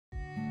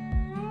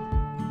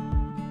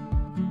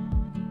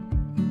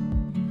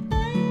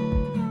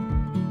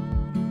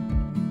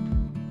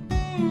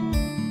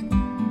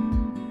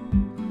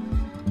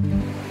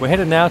We're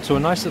headed now to a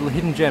nice little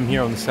hidden gem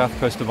here on the south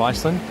coast of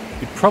Iceland.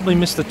 You'd probably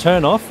missed the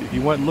turn-off if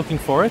you weren't looking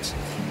for it.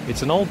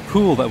 It's an old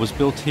pool that was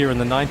built here in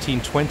the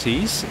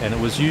 1920s, and it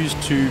was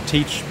used to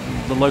teach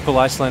the local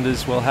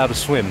Icelanders, well, how to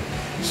swim.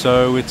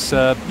 So it's,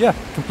 yeah,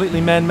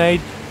 completely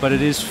man-made, but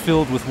it is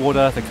filled with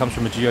water that comes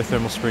from a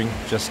geothermal spring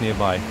just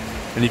nearby.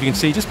 And if you can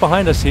see just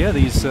behind us here,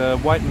 these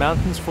white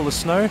mountains full of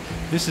snow,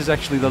 this is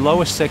actually the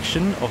lowest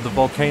section of the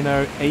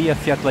volcano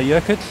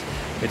Eyjafjallajökull.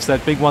 It's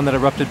that big one that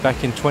erupted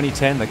back in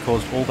 2010 that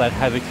caused all that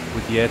havoc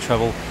with the air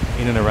travel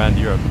in and around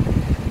Europe.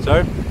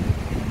 So,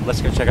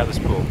 let's go check out this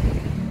pool.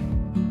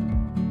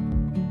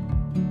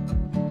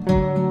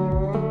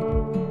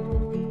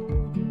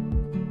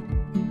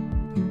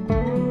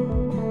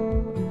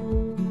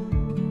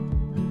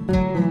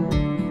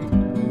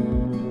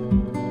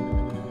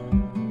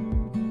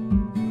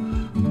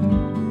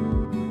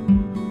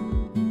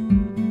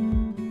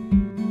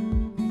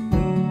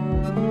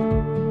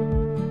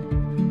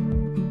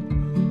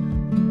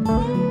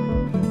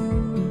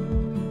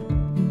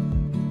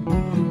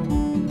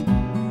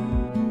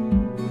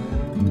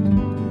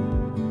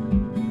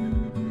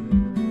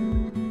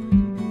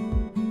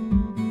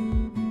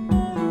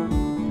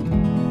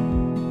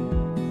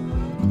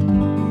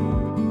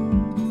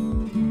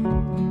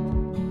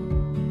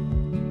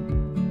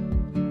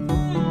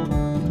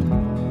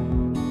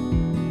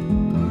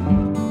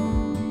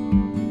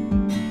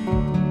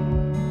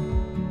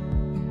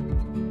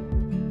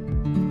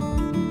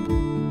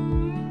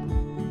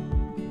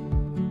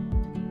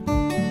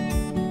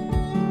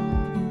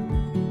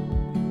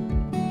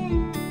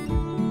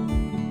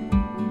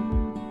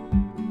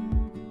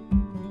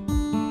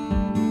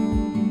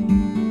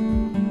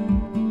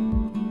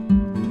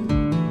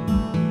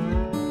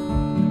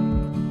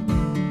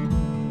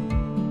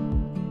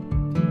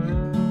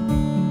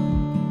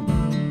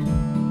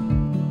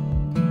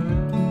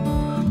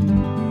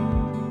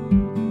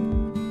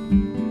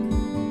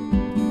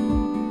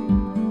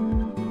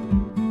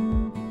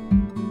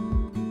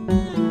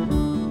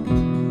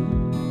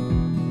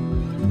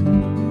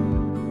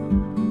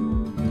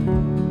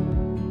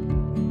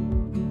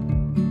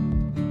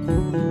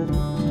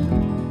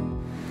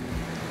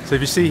 So if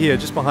you see here,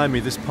 just behind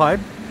me, this pipe,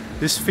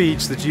 this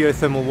feeds the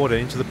geothermal water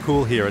into the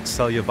pool here at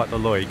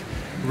Seljavallalaug.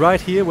 Right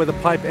here where the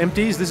pipe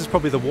empties, this is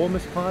probably the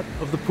warmest part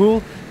of the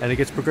pool, and it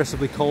gets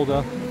progressively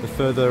colder the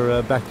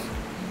further back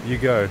you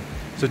go.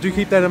 So do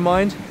keep that in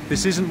mind.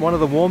 This isn't one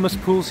of the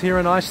warmest pools here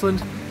in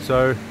Iceland,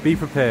 so be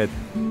prepared.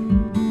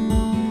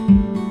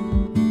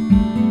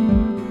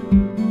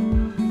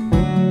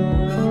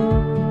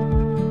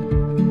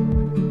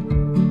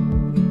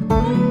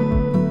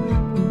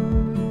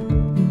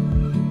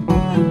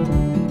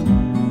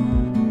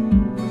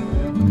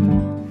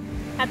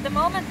 At the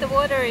moment the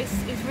water is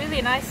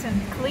really nice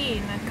and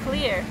clean and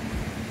clear.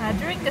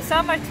 During the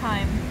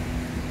summertime,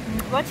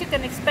 what you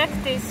can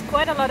expect is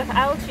quite a lot of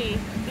algae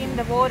in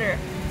the water,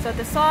 so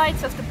the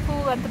sides of the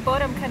pool and the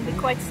bottom can be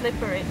quite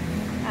slippery.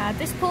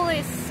 This pool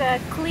is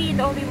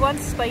cleaned only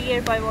once by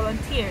year by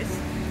volunteers,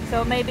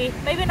 so maybe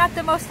not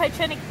the most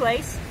hygienic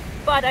place,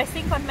 but I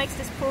think what makes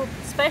this pool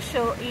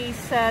special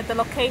is the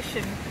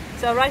location.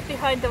 So right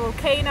behind the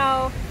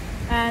volcano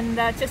and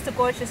just a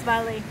gorgeous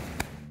valley.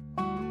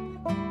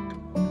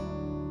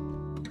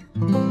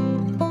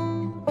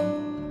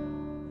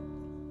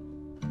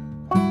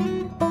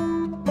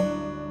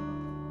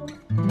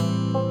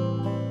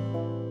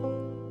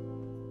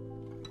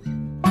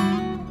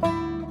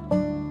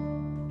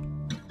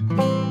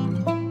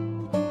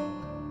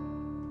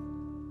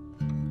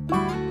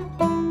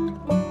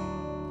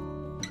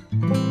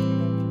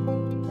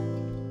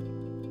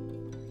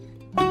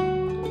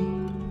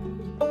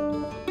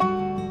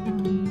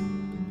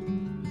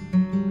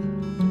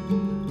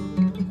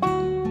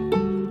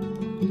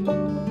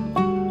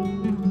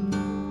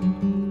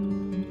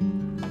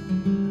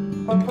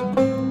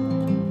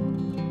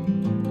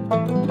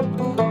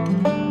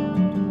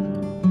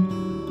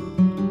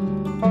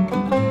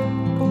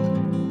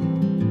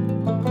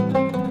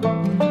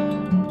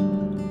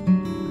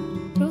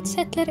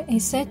 Rútshellir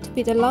is said to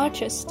be the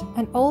largest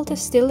and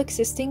oldest still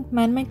existing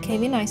man-made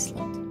cave in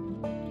Iceland.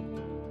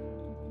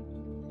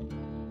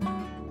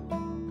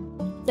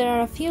 There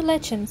are a few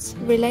legends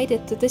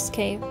related to this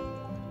cave.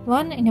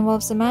 One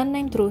involves a man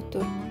named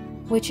Rútur,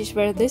 which is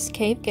where this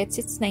cave gets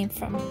its name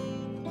from.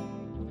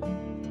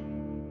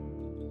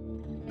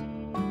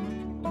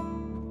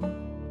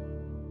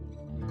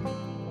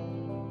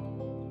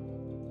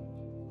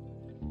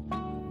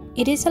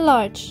 It is a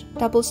large,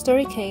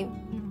 double-story cave.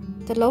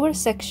 The lower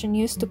section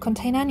used to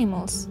contain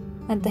animals,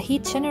 and the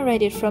heat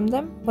generated from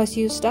them was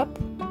used up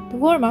to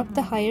warm up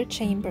the higher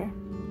chamber.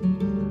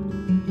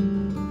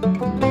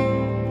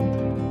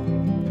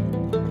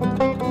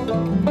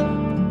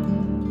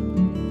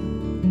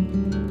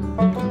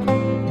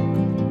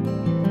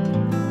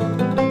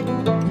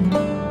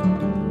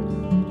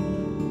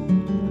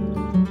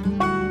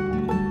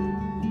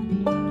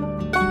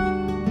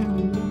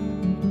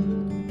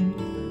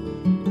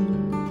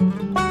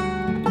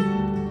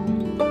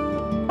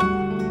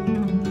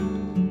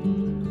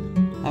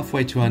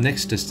 halfway to our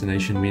next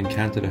destination, we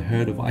encountered a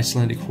herd of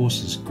Icelandic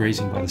horses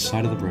grazing by the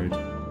side of the road.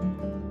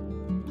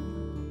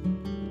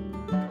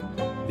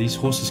 These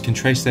horses can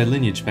trace their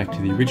lineage back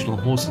to the original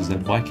horses that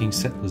Viking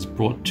settlers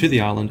brought to the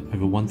island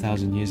over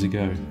 1,000 years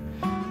ago.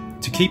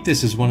 To keep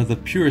this as one of the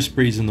purest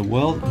breeds in the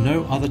world,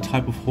 no other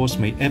type of horse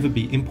may ever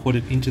be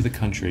imported into the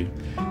country.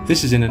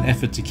 This is in an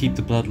effort to keep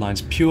the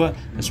bloodlines pure,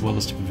 as well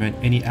as to prevent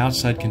any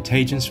outside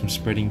contagions from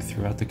spreading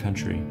throughout the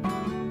country.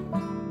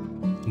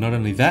 Not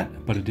only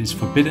that, but it is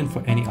forbidden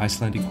for any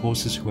Icelandic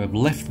horses who have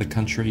left the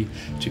country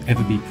to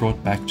ever be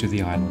brought back to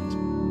the island.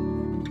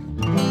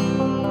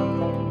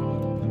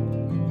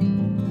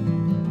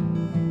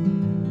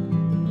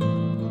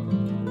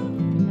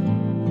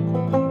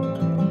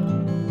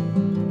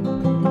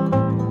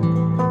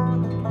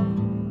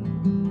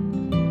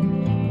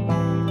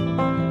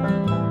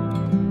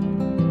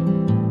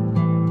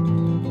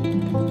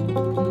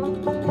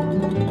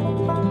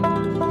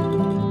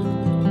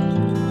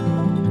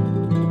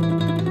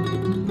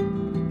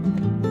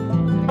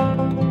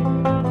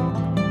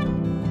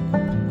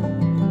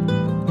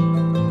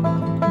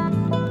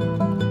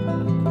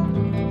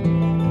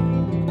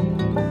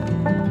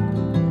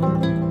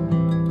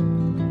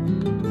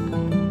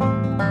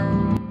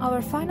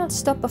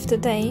 Stop of the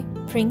day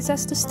brings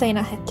us to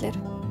Steinahellir.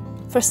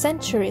 For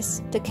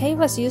centuries, the cave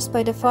was used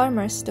by the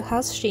farmers to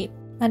house sheep,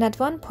 and at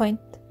one point,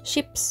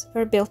 ships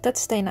were built at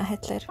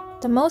Steinahellir.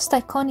 The most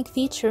iconic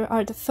feature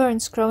are the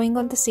ferns growing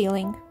on the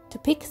ceiling. To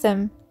pick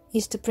them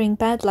is to bring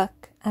bad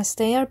luck, as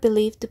they are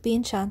believed to be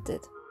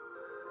enchanted.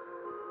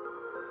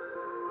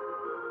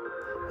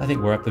 I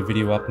think we'll wrap the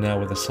video up now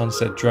with a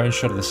sunset drone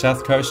shot of the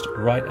south coast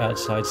right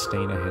outside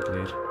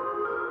Steinahellir.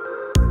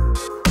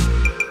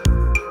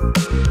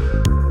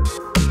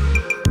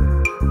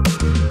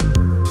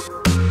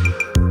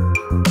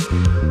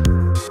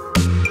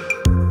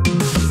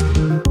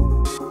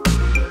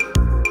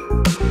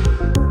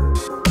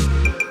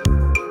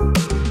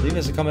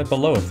 Comment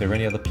below if there are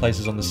any other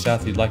places on the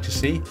south you'd like to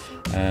see,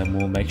 and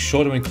we'll make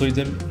sure to include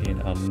them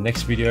in our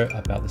next video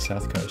about the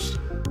south coast.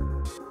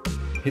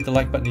 Hit the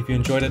like button if you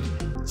enjoyed it,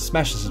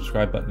 smash the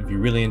subscribe button if you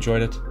really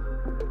enjoyed it,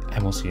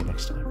 and we'll see you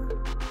next time.